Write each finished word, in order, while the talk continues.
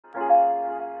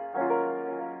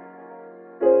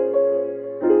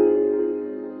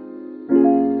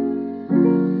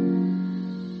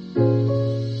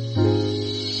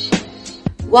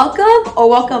Welcome or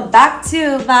welcome back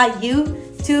to my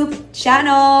YouTube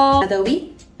channel. Another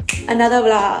week, another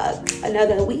vlog,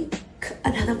 another week,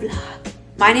 another vlog.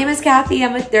 My name is Kathy.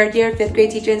 I'm a third year, fifth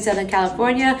grade teacher in Southern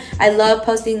California. I love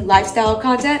posting lifestyle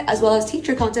content as well as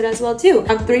teacher content as well too.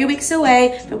 I'm 3 weeks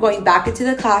away from going back into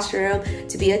the classroom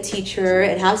to be a teacher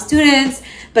and have students.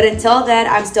 But until then,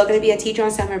 I'm still gonna be a teacher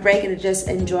on summer break and just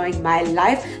enjoying my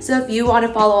life. So if you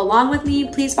wanna follow along with me,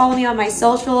 please follow me on my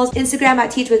socials. Instagram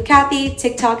at teachwithcathy,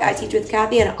 TikTok at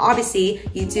teachwithcathy, and obviously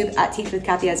YouTube at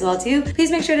teachwithcathy as well too. Please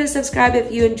make sure to subscribe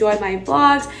if you enjoy my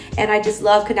vlogs, and I just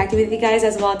love connecting with you guys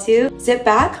as well too. Sit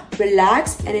back,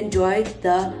 relax, and enjoy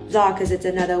the vlog because it's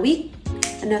another week,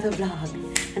 another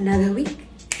vlog, another week,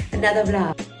 another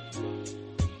vlog.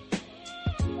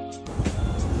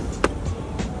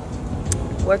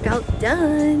 Workout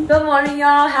done. Good morning,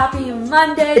 y'all. Happy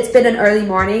Monday. It's been an early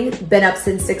morning. Been up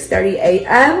since 6:30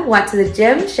 a.m. Went to the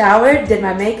gym, showered, did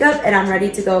my makeup, and I'm ready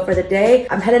to go for the day.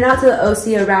 I'm heading out to the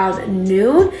OC around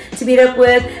noon to meet up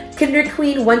with Kinder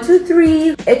Queen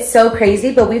 123. It's so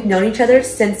crazy, but we've known each other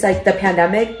since like the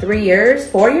pandemic, 3 years,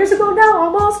 4 years ago now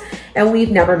almost, and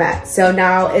we've never met. So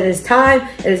now it is time.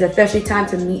 It is officially time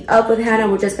to meet up with Hannah.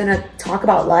 We're just gonna talk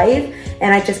about life,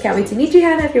 and I just can't wait to meet you,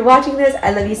 Hannah. If you're watching this,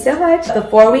 I love you so much.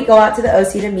 Before we go out to the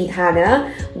OC to meet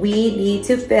Hannah, we need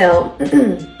to film.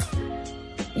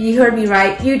 You heard me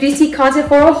right. UGC content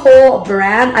for a whole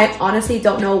brand. I honestly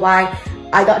don't know why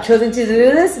I got chosen to do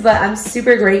this, but I'm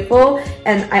super grateful,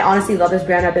 and I honestly love this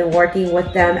brand. I've been working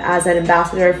with them as an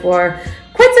ambassador for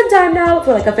quite some time now,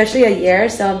 for like officially a year.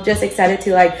 So I'm just excited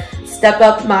to like step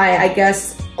up my, I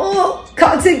guess,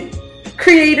 content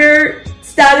creator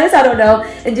status, I don't know,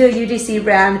 and do a UGC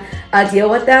brand deal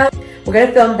with them. We're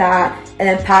gonna film that and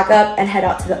then pack up and head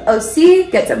out to the OC,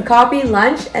 get some coffee,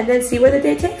 lunch, and then see where the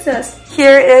day takes us.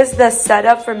 Here is the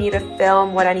setup for me to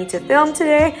film what I need to film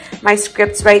today. My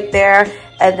script's right there,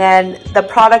 and then the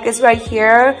product is right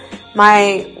here.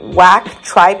 My whack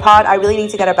tripod, I really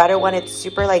need to get a better one. It's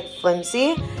super like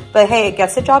flimsy, but hey, it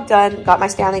gets the job done. Got my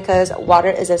Stanley because water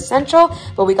is essential,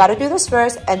 but we gotta do this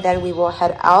first, and then we will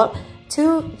head out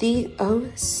to the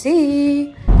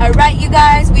OC. All right, you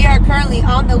guys, we are currently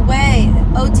on the way,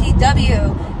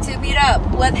 OTW, to meet up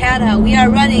with Hannah. We are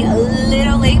running a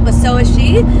little late, but so is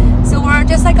she. So we're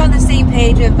just like on the same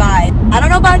page and vibe. I don't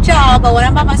know about y'all, but when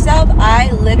I'm by myself,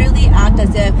 I literally act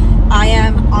as if I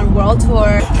am on world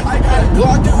tour.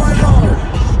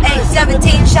 Hey,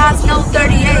 17 shots, no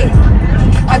 38.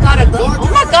 I got a glow. Oh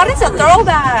my God, it's a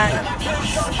throwback.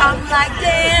 I'm like,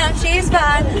 damn, she's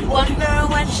fine. Wonder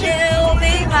when she'll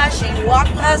be mine. She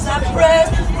walked as I press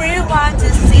rewind to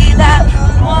see that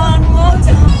one more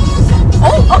time.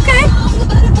 Oh, okay.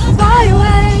 Fly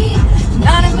away.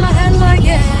 Not in my head like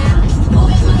yeah.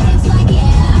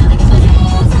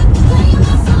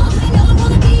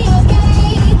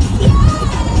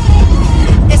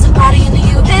 It's a party in the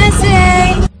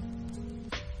USA.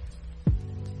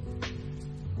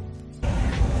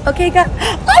 Okay, guys.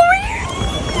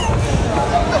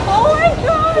 Oh my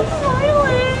God,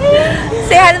 smiling.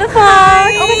 Say hi to the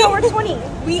vlog. Oh my God, we're 20.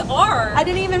 We are. I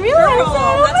didn't even realize Girl,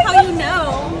 that. that's how you know.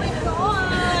 Oh my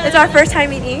God. It's our first time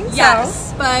meeting.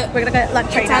 Yes, so but we're gonna get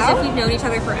lunch right it's now. as if you've known each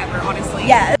other forever, honestly.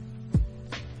 Yes.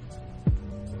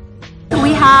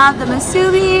 We have the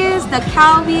Masubis, the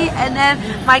Calvi, and then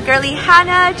my girly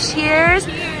Hannah. Cheers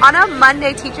on a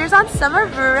Monday. Teachers on summer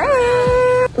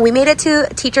break. We made it to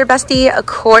teacher bestie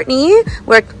Courtney.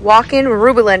 We're walking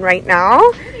Rubilin right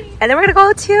now. And then we're gonna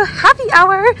go to happy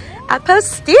hour at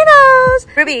Postino's.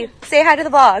 Ruby, say hi to the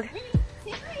vlog.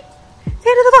 Say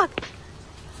hi to the vlog.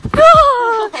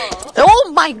 Oh,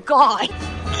 oh my God.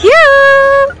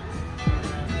 Cute.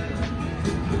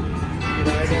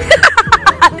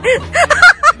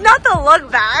 Not the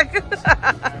look back.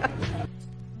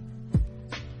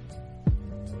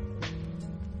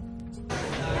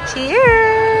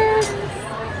 Cheers.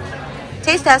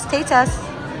 Taste test, taste test.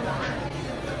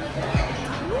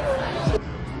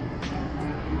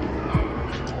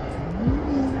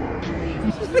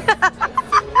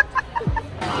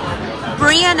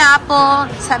 Brie and apple,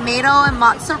 tomato and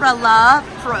mozzarella,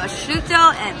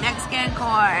 prosciutto and Mexican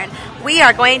corn. We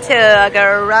are going to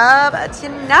grub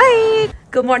tonight.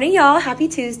 Good morning, y'all. Happy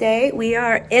Tuesday. We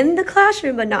are in the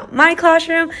classroom, but not my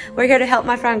classroom. We're here to help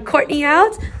my friend Courtney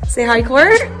out. Say hi,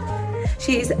 Court.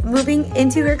 She's moving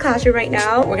into her classroom right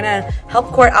now. We're gonna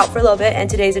help Court out for a little bit, and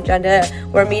today's agenda,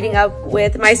 we're meeting up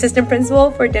with my assistant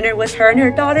principal for dinner with her and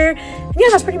her daughter. And yeah,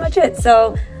 that's pretty much it.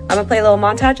 So I'm gonna play a little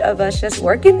montage of us just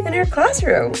working in her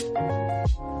classroom.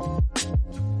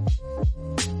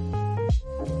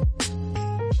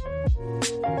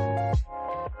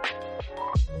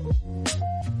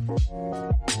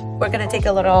 We're gonna take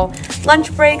a little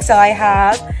lunch break. So I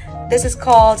have, this is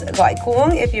called gỏi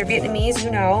cuống. If you're Vietnamese,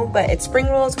 you know, but it's spring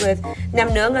rolls with nem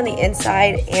nướng on the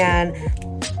inside and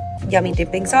yummy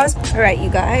dipping sauce. All right, you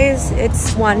guys,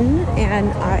 it's 1 and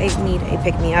I need a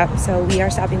pick-me-up. So we are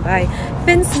stopping by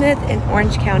Finn Smith in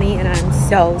Orange County and I'm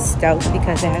so stoked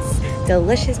because it has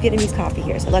delicious Vietnamese coffee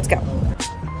here. So let's go.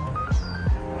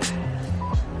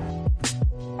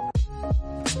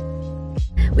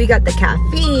 We got the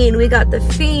caffeine, we got the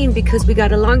fiend because we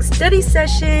got a long study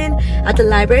session at the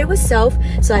library with Self.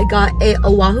 So I got a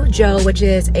Oahu Joe, which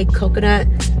is a coconut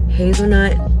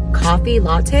hazelnut coffee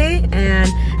latte, and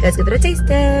let's give it a taste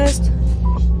test.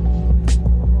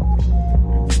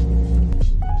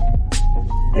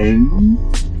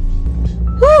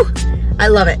 Woo! I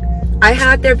love it. I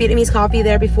had their Vietnamese coffee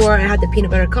there before. I had the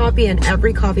peanut butter coffee, and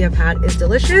every coffee I've had is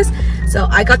delicious. So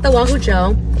I got the Oahu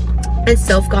Joe, and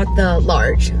Self got the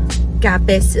large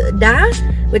Café Soda,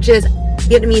 which is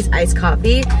Vietnamese iced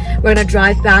coffee. We're gonna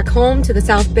drive back home to the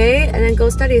South Bay and then go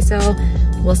study. So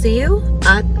we'll see you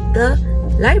at the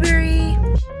library.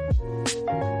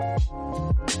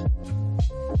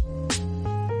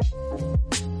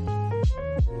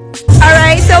 All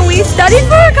right, so we studied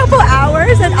for a couple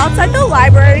hours and outside the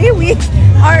library we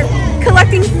are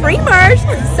collecting free merch.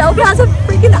 Self has a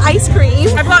freaking ice cream.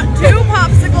 I bought 2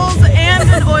 popsicles and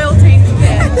an oil change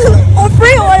kit. A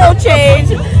free oil change.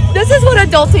 This is what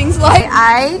adulting's like.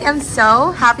 I am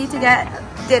so happy to get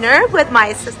dinner with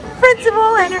my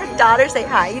principal and her daughter. Say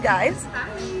hi, you guys.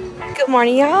 Hi. Good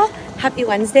morning, y'all. Happy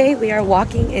Wednesday. We are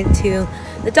walking into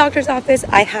the doctor's office.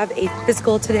 I have a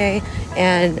physical today,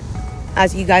 and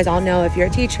as you guys all know, if you're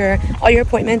a teacher, all your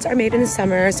appointments are made in the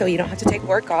summer, so you don't have to take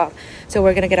work off. So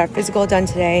we're gonna get our physical done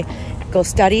today, go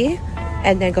study,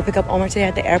 and then go pick up Omar today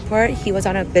at the airport. He was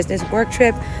on a business work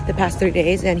trip the past 3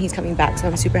 days and he's coming back, so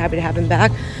I'm super happy to have him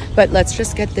back. But let's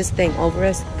just get this thing over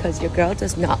us because your girl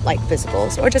does not like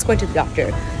physicals or just going to the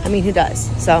doctor. I mean, who does?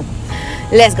 So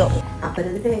let's go. Outfit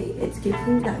of the day, it's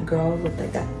giving that girl with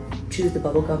like that chews the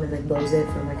bubble gum and then blows it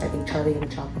from like I think Charlie and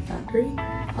the Chocolate Factory.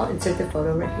 I'll insert the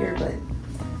photo right here, but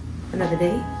another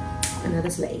day, another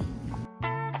sleigh.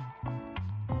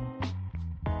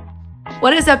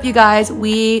 What is up, you guys?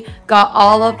 We got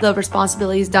all of the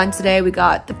responsibilities done today. We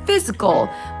got the physical,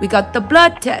 we got the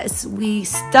blood test, we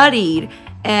studied,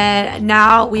 and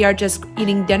now we are just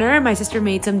eating dinner. My sister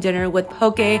made some dinner with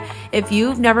poke. If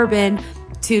you've never been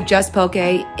to Just Poke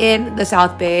in the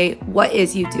South Bay, what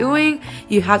is you doing?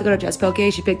 You have to go to Just Poke.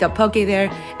 She picked up poke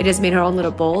there and just made her own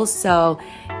little bowls. So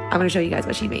I'm gonna show you guys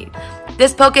what she made.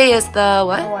 This poke is the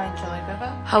what? Hawaiian chili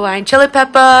pepper. Hawaiian chili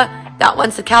pepper. That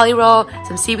one's the Cali roll,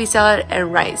 some seaweed salad,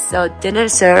 and rice. So dinner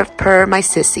served per my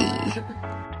sissy.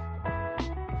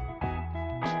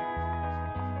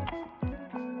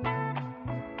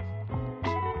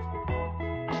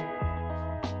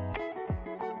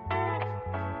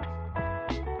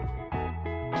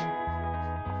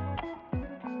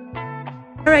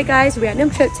 Alright guys, random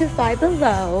trip to Five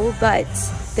Below, but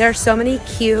there are so many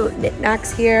cute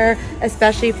knickknacks here,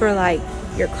 especially for like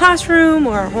your classroom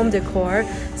or home decor.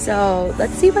 So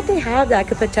let's see what they have that I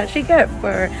could potentially get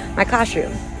for my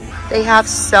classroom. They have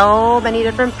so many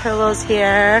different pillows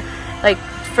here. Like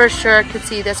for sure could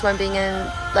see this one being in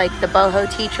like the boho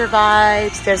teacher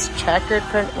vibes. There's checkered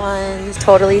print ones.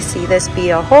 Totally see this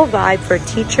be a whole vibe for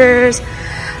teachers.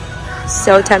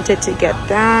 So tempted to get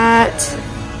that.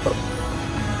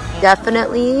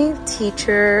 Definitely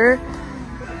teacher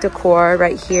decor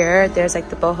right here. There's like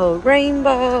the boho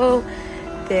rainbow.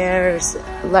 There's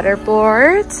letter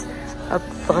boards, a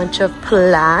bunch of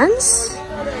plants,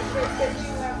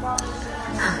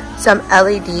 some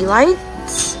LED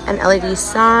lights and LED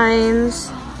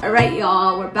signs. All right,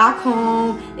 y'all, we're back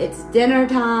home. It's dinner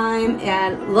time,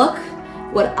 and look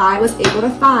what I was able to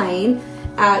find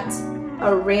at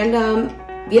a random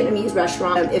Vietnamese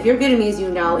restaurant. If you're Vietnamese, you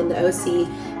know in the OC,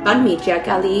 banh mi Chia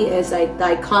Cali is like the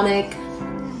iconic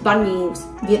banh mi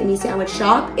Vietnamese sandwich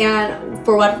shop, and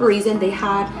for whatever reason they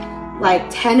had like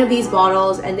 10 of these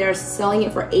bottles and they're selling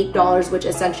it for $8, which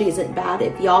essentially isn't bad.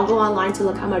 If y'all go online to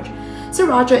look how much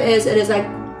sriracha is, it is like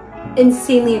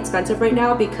insanely expensive right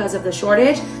now because of the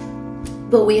shortage.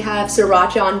 But we have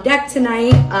sriracha on deck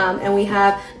tonight, and we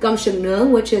have gum shim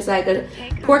nướng, which is like a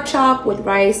pork chop with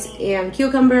rice and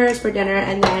cucumbers for dinner,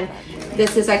 and then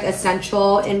this is like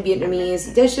essential in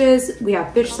Vietnamese dishes. We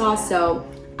have fish sauce, so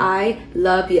I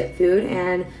love Viet food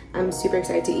and I'm super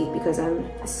excited to eat because I'm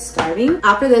starving.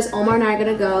 After this, Omar and I are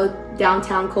gonna go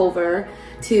downtown Culver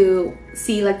to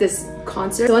see like this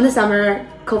concert. So in the summer,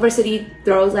 Culver City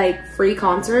throws like free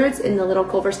concerts in the little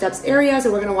Culver Steps area,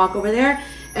 so we're gonna walk over there.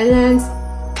 And then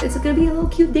it's gonna be a little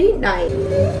cute date night.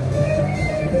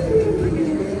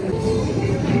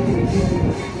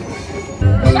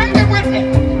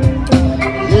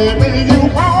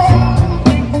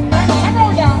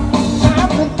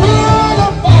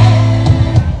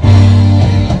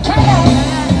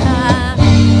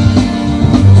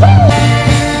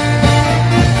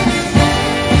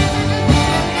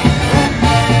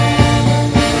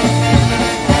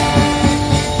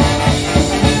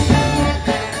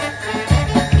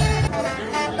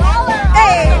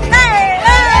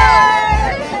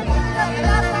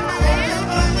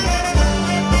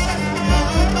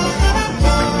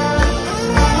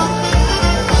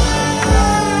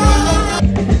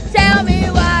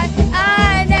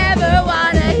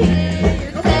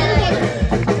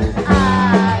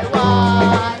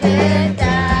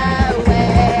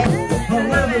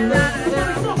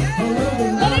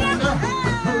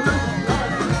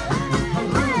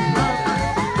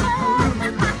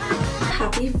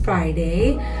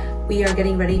 Friday. We are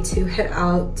getting ready to head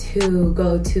out to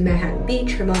go to Manhattan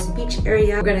Beach, Hermosa Beach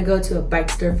area. We're gonna go to a bike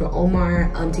store for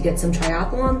Omar to get some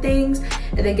triathlon things,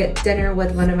 and then get dinner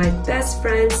with one of my best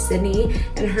friends, Sydney,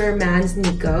 and her man's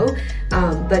Nico.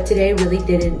 But today really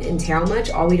didn't entail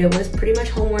much. All we did was pretty much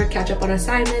homework, catch up on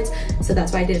assignments, so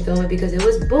that's why I didn't film it, because it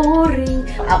was boring.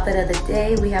 Outfit of the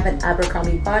day, we have an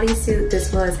Abercrombie bodysuit.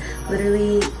 This was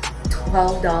literally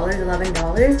 $12,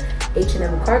 $11.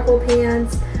 H&M cargo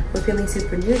pants. We're feeling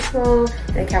super neutral,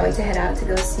 and I can't wait to head out to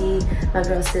go see my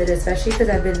girl Sid, especially because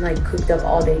I've been like cooped up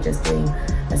all day just doing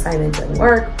assignments and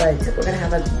work. But we're gonna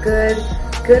have a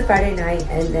good Friday night,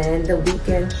 and then the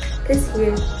weekend is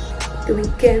here. The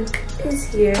weekend is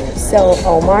here. So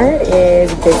Omar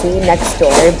is busy next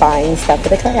door buying stuff for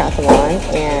the triathlon,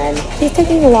 and he's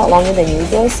taking a lot longer than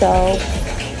usual, so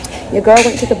your girl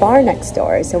went to the bar next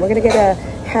door. So we're gonna get a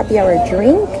happy hour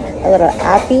drink, a little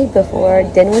appy before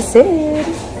dinner with Sid.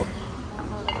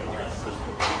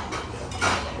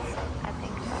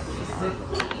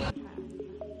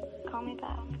 Call me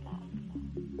back.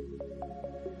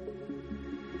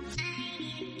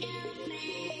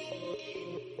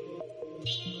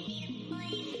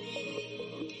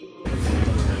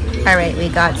 All right, we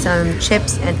got some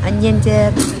chips and onion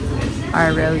dip,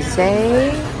 our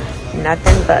rosé,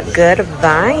 nothing but good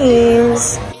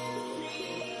vibes.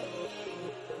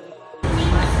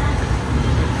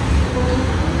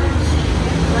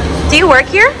 Do you work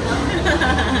here?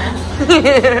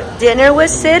 Dinner with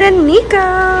Sid and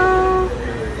Nico.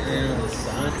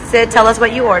 Sid, tell us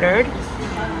what you ordered. I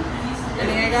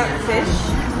think I got fish,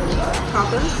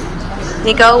 tapas.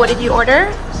 Nico, what did you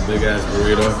order? Big ass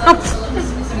burrito.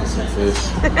 Some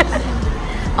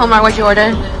fish. Omar, what'd you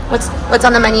order? What's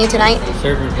on the menu tonight?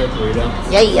 Surf and cook burrito.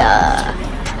 Yeah.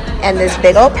 And this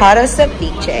big old pot of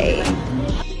ceviche.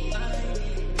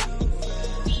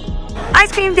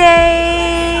 Ice cream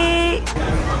day.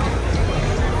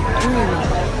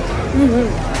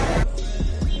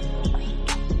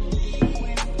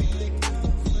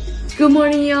 Good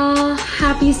morning, y'all.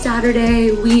 Happy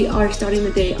Saturday. We are starting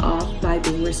the day off by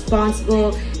being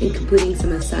responsible and completing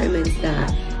some assignments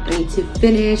that I need to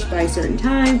finish by a certain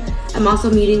time. I'm also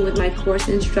meeting with my course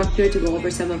instructor to go over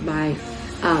some of my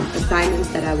assignments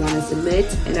that I want to submit,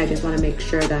 and I just want to make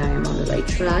sure that I am on the right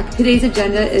track. Today's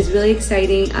agenda is really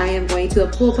exciting. I am going to a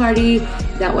pool party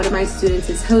that one of my students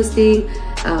is hosting.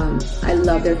 I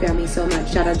love their family so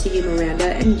much. Shout out to you,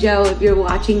 Miranda and Joe, if you're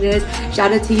watching this.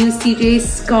 Shout out to you, CJ,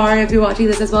 Scar, if you're watching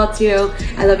this as well too.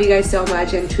 I love you guys so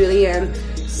much, and truly am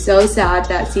so sad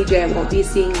that CJ won't be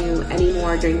seeing you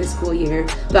anymore during the school year.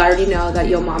 But I already know that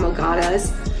your mama got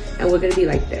us, and we're gonna be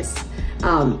like this.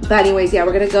 But anyways, yeah,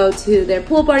 we're gonna go to their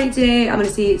pool party today. I'm gonna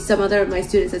see some other of my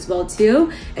students as well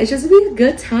too. It's just gonna be a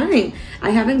good time. I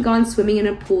haven't gone swimming in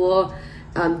a pool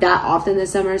that often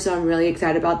this summer, so I'm really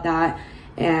excited about that.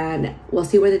 And we'll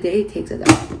see where the day takes us.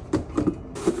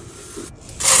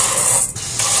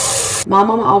 My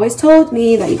mama always told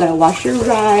me that you gotta wash your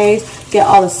rice, get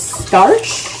all the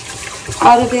starch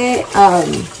out of it.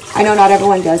 I know not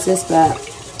everyone does this, but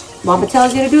mama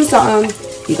tells you to do something.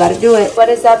 You gotta do it. What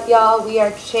is up, y'all? We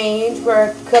are changed.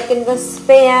 We're cooking the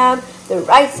Spam. The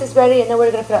rice is ready, and then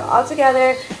we're gonna put it all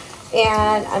together.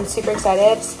 And I'm super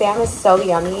excited. Spam is so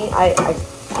yummy.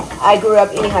 I grew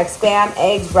up eating like Spam,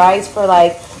 eggs, rice for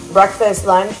like breakfast,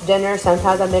 lunch, dinner,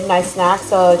 sometimes a midnight snack.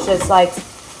 So it's just like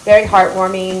very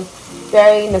heartwarming,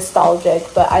 very nostalgic.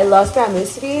 But I love Spam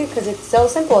musubi because it's so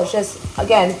simple. It's just,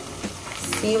 again,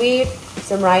 seaweed,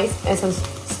 some rice, and some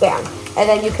Spam. And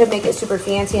then you could make it super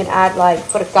fancy and add like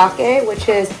furikake, which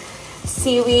is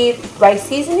seaweed rice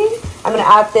seasoning. I'm gonna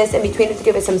add this in between it to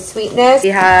give it some sweetness. We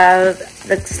have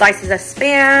the slices of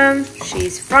Spam.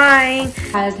 She's frying.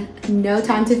 I had no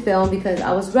time to film because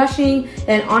I was rushing,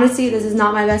 and honestly, this is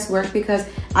not my best work because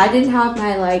I didn't have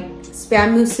my like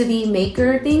Spam musubi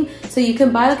maker thing. So you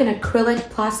can buy like an acrylic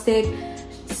plastic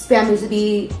Spam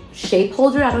musubi shape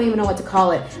holder. I don't even know what to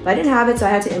call it, but I didn't have it, so I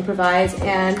had to improvise,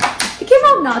 and it came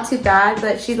out not too bad,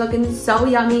 but she's looking so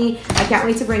yummy. I can't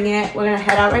wait to bring it. We're gonna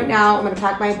head out right now. I'm gonna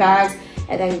pack my bags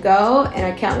and then go, and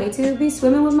I can't wait to be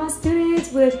swimming with my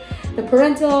students, with the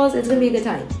parentals. It's gonna be a good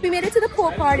time. We made it to the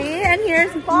pool party, and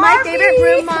here's my favorite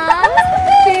room mom.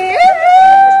 Cheers!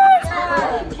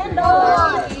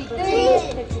 3,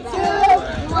 2,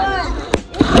 1.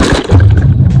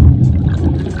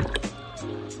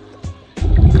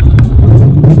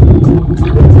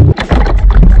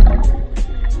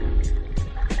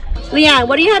 Leanne,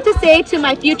 what do you have to say to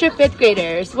my future 5th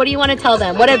graders? What do you want to tell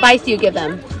them? What advice do you give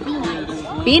them?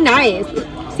 Be nice.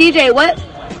 CJ, what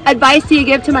advice do you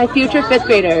give to my future 5th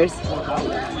graders?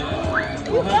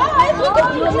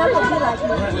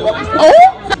 Oh?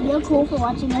 You're cool for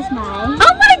watching us smile.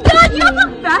 Oh my god, you have the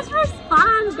best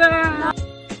response, girl.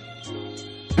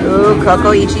 Ooh,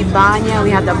 Coco Ichibanya. We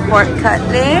have the pork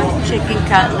cutlet, chicken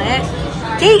cutlet.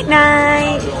 Date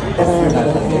night.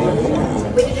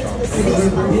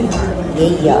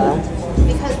 Yeah.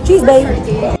 Cheese, babe.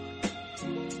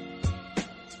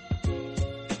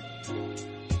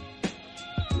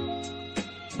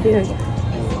 Here. Is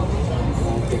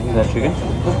that chicken?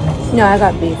 No, I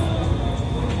got beef.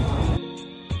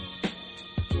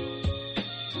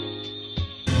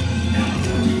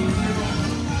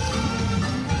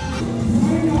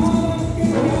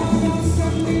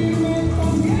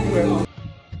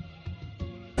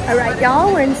 Alright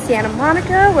y'all, we're in Santa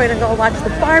Monica. We're gonna go watch the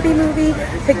Barbie movie.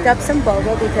 Picked up some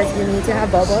boba because you need to have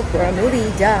boba for a movie,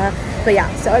 duh. But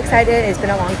yeah, so excited. It's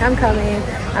been a long time coming.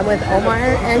 I'm with Omar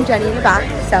and Jenny in the back,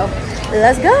 so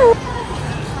let's go.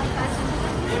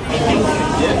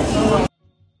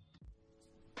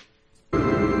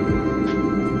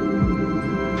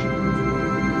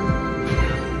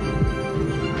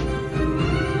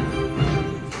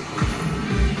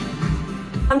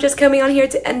 I'm just coming on here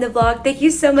to end the vlog. Thank you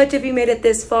so much if you made it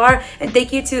this far, and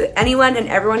thank you to anyone and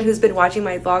everyone who's been watching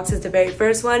my vlog since the very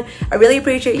first one. I really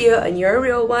appreciate you, and you're a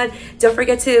real one. Don't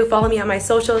forget to follow me on my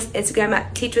socials, Instagram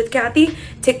at teachwithcathy,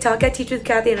 TikTok at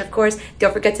teachwithcathy, and of course,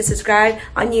 don't forget to subscribe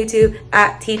on YouTube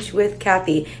at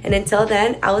teachwithcathy. And until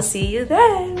then, I will see you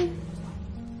then.